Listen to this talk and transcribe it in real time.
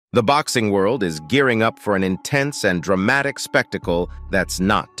The boxing world is gearing up for an intense and dramatic spectacle that's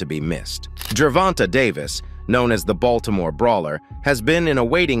not to be missed. Gervonta Davis, known as the Baltimore Brawler, has been in a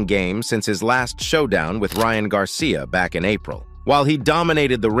waiting game since his last showdown with Ryan Garcia back in April. While he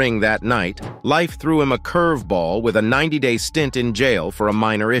dominated the ring that night, life threw him a curveball with a 90-day stint in jail for a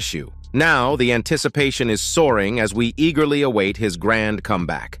minor issue. Now, the anticipation is soaring as we eagerly await his grand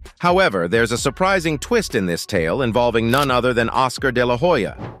comeback. However, there's a surprising twist in this tale involving none other than Oscar De La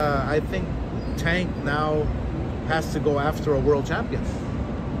Hoya. I think Tank now has to go after a world champion.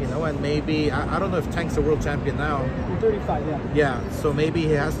 And maybe, I don't know if Tank's a world champion now. 35, yeah. Yeah, so maybe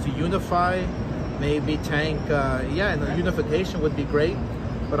he has to unify. Maybe Tank, and the unification would be great.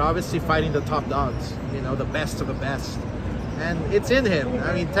 But obviously fighting the top dogs, the best of the best. And it's in him.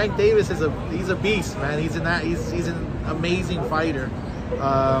 I mean, Tank Davis he's a beast, man. He's an amazing fighter.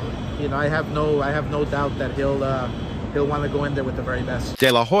 I have no doubt that he'll want to go in there with the very best.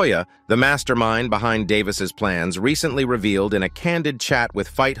 De La Hoya, the mastermind behind Davis's plans, recently revealed in a candid chat with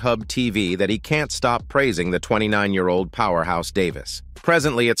Fight Hub TV that he can't stop praising the 29-year-old powerhouse Davis.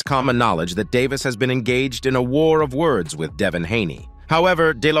 Presently, it's common knowledge that Davis has been engaged in a war of words with Devin Haney.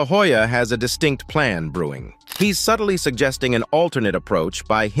 However, De La Hoya has a distinct plan brewing. He's subtly suggesting an alternate approach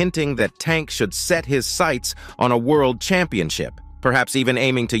by hinting that Tank should set his sights on a world championship, perhaps even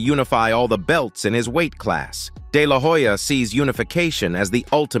aiming to unify all the belts in his weight class. De La Hoya sees unification as the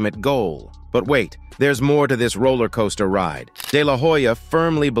ultimate goal. But wait, there's more to this roller coaster ride. De La Hoya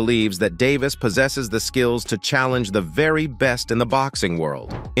firmly believes that Davis possesses the skills to challenge the very best in the boxing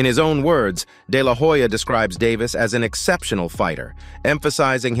world. In his own words, De La Hoya describes Davis as an exceptional fighter,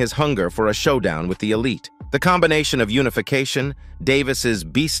 emphasizing his hunger for a showdown with the elite. The combination of unification, Davis's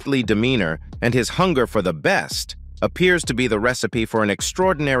beastly demeanor, and his hunger for the best appears to be the recipe for an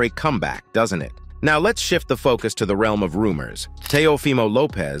extraordinary comeback, doesn't it? Now let's shift the focus to the realm of rumors. Teofimo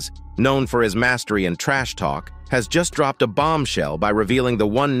Lopez, known for his mastery in trash talk, has just dropped a bombshell by revealing the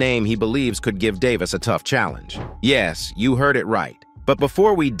one name he believes could give Davis a tough challenge. Yes, you heard it right. But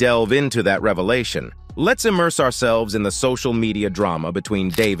before we delve into that revelation, let's immerse ourselves in the social media drama between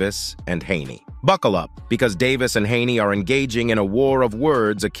Davis and Haney. Buckle up, because Davis and Haney are engaging in a war of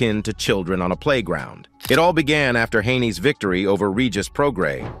words akin to children on a playground. It all began after Haney's victory over Regis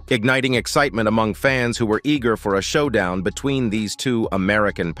Prograis, igniting excitement among fans who were eager for a showdown between these two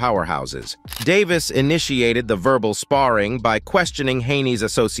American powerhouses. Davis initiated the verbal sparring by questioning Haney's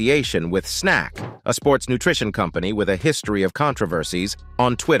association with Snack, a sports nutrition company with a history of controversies,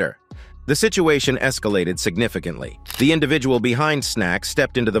 on Twitter. The situation escalated significantly. The individual behind Snack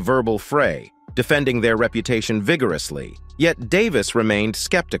stepped into the verbal fray, defending their reputation vigorously. Yet Davis remained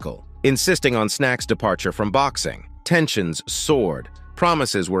skeptical, insisting on Snack's departure from boxing. Tensions soared,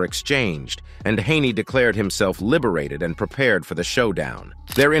 promises were exchanged, and Haney declared himself liberated and prepared for the showdown.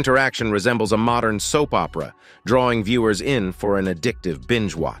 Their interaction resembles a modern soap opera, drawing viewers in for an addictive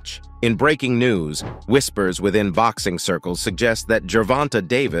binge watch. In breaking news, whispers within boxing circles suggest that Gervonta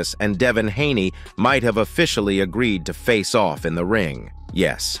Davis and Devin Haney might have officially agreed to face off in the ring.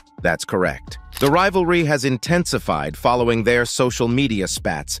 Yes, that's correct. The rivalry has intensified following their social media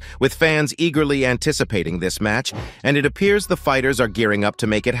spats, with fans eagerly anticipating this match, and it appears the fighters are gearing up to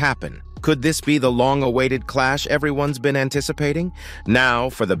make it happen. Could this be the long-awaited clash everyone's been anticipating?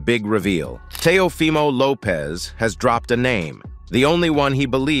 Now for the big reveal. Teofimo Lopez has dropped a name, the only one he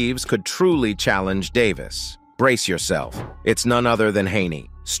believes could truly challenge Davis. Brace yourself. It's none other than Haney,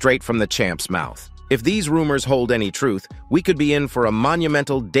 straight from the champ's mouth. If these rumors hold any truth, we could be in for a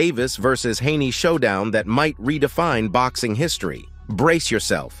monumental Davis versus Haney showdown that might redefine boxing history. Brace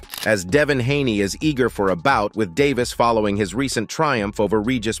yourself, as Devin Haney is eager for a bout with Davis following his recent triumph over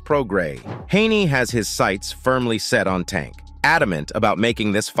Regis Prograis. Haney has his sights firmly set on Tank, adamant about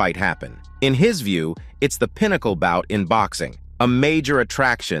making this fight happen. In his view, it's the pinnacle bout in boxing, a major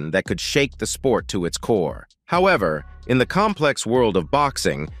attraction that could shake the sport to its core. However, in the complex world of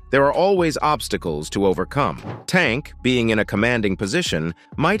boxing, there are always obstacles to overcome. Tank, being in a commanding position,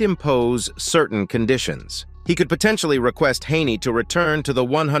 might impose certain conditions. He could potentially request Haney to return to the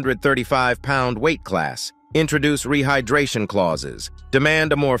 135-pound weight class, introduce rehydration clauses,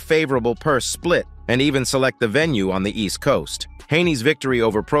 demand a more favorable purse split, and even select the venue on the East Coast. Haney's victory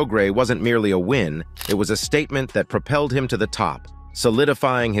over Prograis wasn't merely a win, it was a statement that propelled him to the top,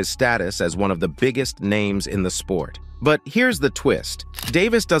 solidifying his status as one of the biggest names in the sport. But here's the twist.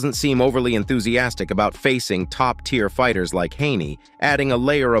 Davis doesn't seem overly enthusiastic about facing top-tier fighters like Haney, adding a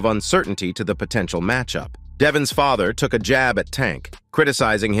layer of uncertainty to the potential matchup. Devin's father took a jab at Tank,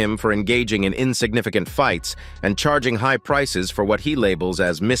 criticizing him for engaging in insignificant fights and charging high prices for what he labels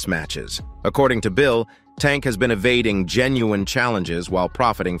as mismatches. According to Bill, Tank has been evading genuine challenges while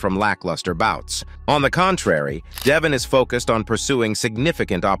profiting from lackluster bouts. On the contrary, Devon is focused on pursuing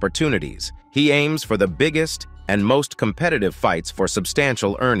significant opportunities. He aims for the biggest and most competitive fights for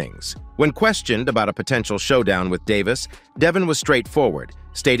substantial earnings. When questioned about a potential showdown with Davis, Devon was straightforward,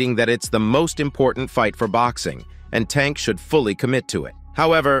 stating that it's the most important fight for boxing, and Tank should fully commit to it.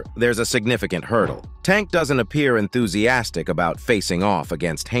 However, there's a significant hurdle. Tank doesn't appear enthusiastic about facing off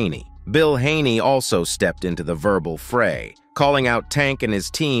against Haney. Bill Haney also stepped into the verbal fray, calling out Tank and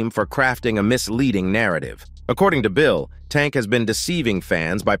his team for crafting a misleading narrative. According to Bill, Tank has been deceiving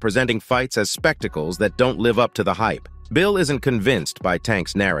fans by presenting fights as spectacles that don't live up to the hype. Bill isn't convinced by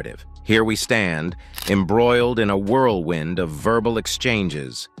Tank's narrative. Here we stand, embroiled in a whirlwind of verbal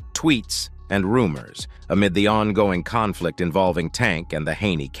exchanges, tweets, and rumors amid the ongoing conflict involving Tank and the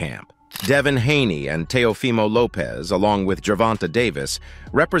Haney camp. Devin Haney and Teofimo Lopez, along with Gervonta Davis,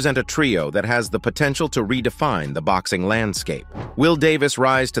 represent a trio that has the potential to redefine the boxing landscape. Will Davis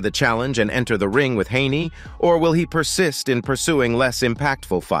rise to the challenge and enter the ring with Haney, or will he persist in pursuing less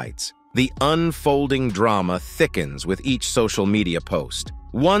impactful fights? The unfolding drama thickens with each social media post.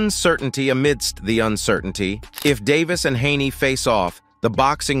 One certainty amidst the uncertainty: if Davis and Haney face off, the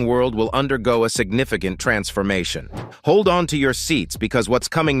boxing world will undergo a significant transformation. Hold on to your seats, because what's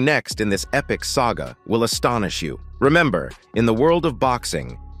coming next in this epic saga will astonish you. Remember, in the world of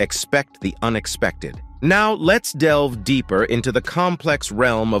boxing, expect the unexpected. Now, let's delve deeper into the complex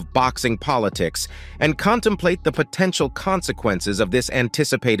realm of boxing politics and contemplate the potential consequences of this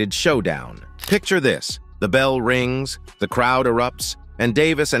anticipated showdown. Picture this: the bell rings, the crowd erupts, and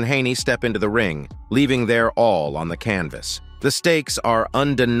Davis and Haney step into the ring, leaving their all on the canvas. The stakes are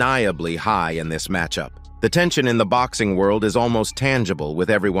undeniably high in this matchup. The tension in the boxing world is almost tangible, with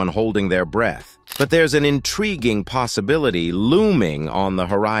everyone holding their breath. But there's an intriguing possibility looming on the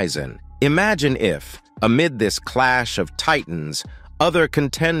horizon. Imagine if, amid this clash of titans, other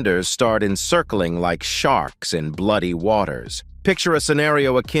contenders start encircling like sharks in bloody waters. Picture a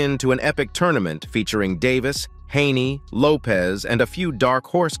scenario akin to an epic tournament featuring Davis, Haney, Lopez, and a few dark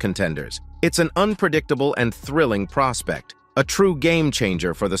horse contenders. It's an unpredictable and thrilling prospect, a true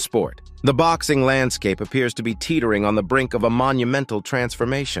game-changer for the sport. The boxing landscape appears to be teetering on the brink of a monumental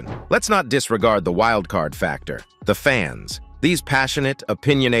transformation. Let's not disregard the wildcard factor: the fans. These passionate,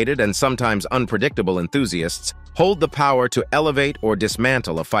 opinionated, and sometimes unpredictable enthusiasts hold the power to elevate or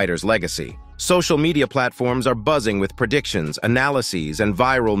dismantle a fighter's legacy. Social media platforms are buzzing with predictions, analyses, and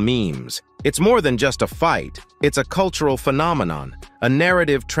viral memes. It's more than just a fight. It's a cultural phenomenon, a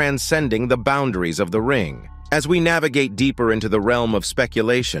narrative transcending the boundaries of the ring. As we navigate deeper into the realm of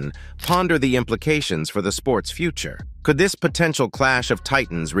speculation, ponder the implications for the sport's future. Could this potential clash of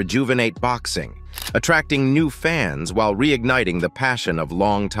titans rejuvenate boxing, attracting new fans while reigniting the passion of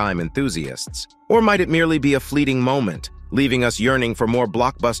longtime enthusiasts? Or might it merely be a fleeting moment, leaving us yearning for more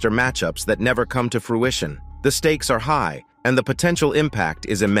blockbuster matchups that never come to fruition? The stakes are high, and the potential impact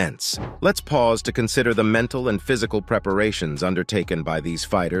is immense. Let's pause to consider the mental and physical preparations undertaken by these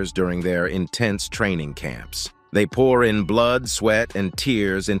fighters during their intense training camps. They pour in blood, sweat, and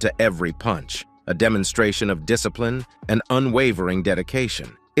tears into every punch, a demonstration of discipline and unwavering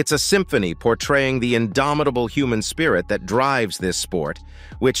dedication. It's a symphony portraying the indomitable human spirit that drives this sport,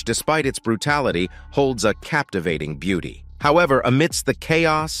 which, despite its brutality, holds a captivating beauty. However, amidst the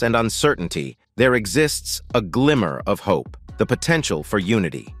chaos and uncertainty, there exists a glimmer of hope, the potential for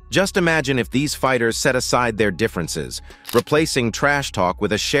unity. Just imagine if these fighters set aside their differences, replacing trash talk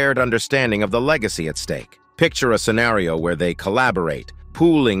with a shared understanding of the legacy at stake. Picture a scenario where they collaborate,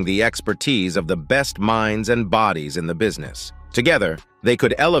 pooling the expertise of the best minds and bodies in the business. Together, they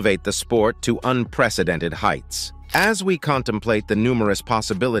could elevate the sport to unprecedented heights. As we contemplate the numerous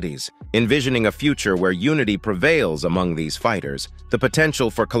possibilities, envisioning a future where unity prevails among these fighters, the potential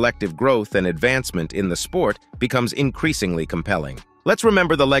for collective growth and advancement in the sport becomes increasingly compelling. Let's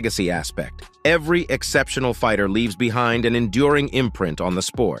remember the legacy aspect. Every exceptional fighter leaves behind an enduring imprint on the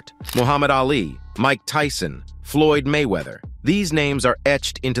sport. Muhammad Ali, Mike Tyson, Floyd Mayweather. These names are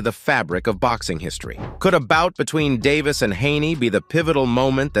etched into the fabric of boxing history. Could a bout between Davis and Haney be the pivotal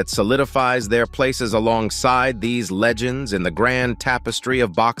moment that solidifies their places alongside these legends in the grand tapestry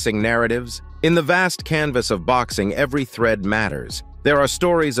of boxing narratives? In the vast canvas of boxing, every thread matters. There are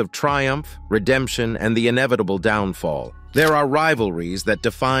stories of triumph, redemption, and the inevitable downfall. There are rivalries that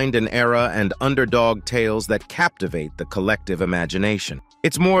defined an era and underdog tales that captivate the collective imagination.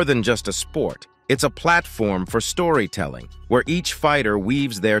 It's more than just a sport. It's a platform for storytelling, where each fighter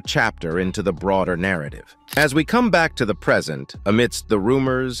weaves their chapter into the broader narrative. As we come back to the present, amidst the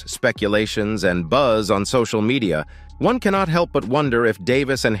rumors, speculations, and buzz on social media, one cannot help but wonder if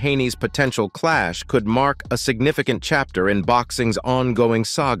Davis and Haney's potential clash could mark a significant chapter in boxing's ongoing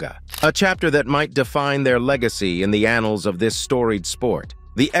saga. A chapter that might define their legacy in the annals of this storied sport.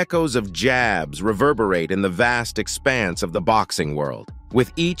 The echoes of jabs reverberate in the vast expanse of the boxing world.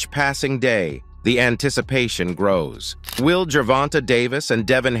 With each passing day, the anticipation grows. Will Gervonta Davis and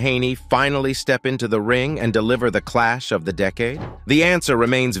Devin Haney finally step into the ring and deliver the clash of the decade? The answer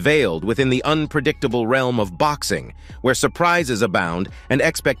remains veiled within the unpredictable realm of boxing, where surprises abound and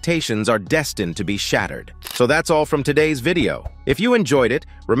expectations are destined to be shattered. So that's all from today's video. If you enjoyed it,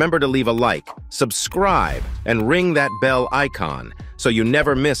 remember to leave a like, subscribe, and ring that bell icon so you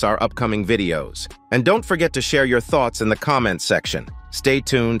never miss our upcoming videos. And don't forget to share your thoughts in the comments section. Stay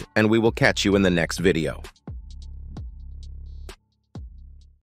tuned, and we will catch you in the next video.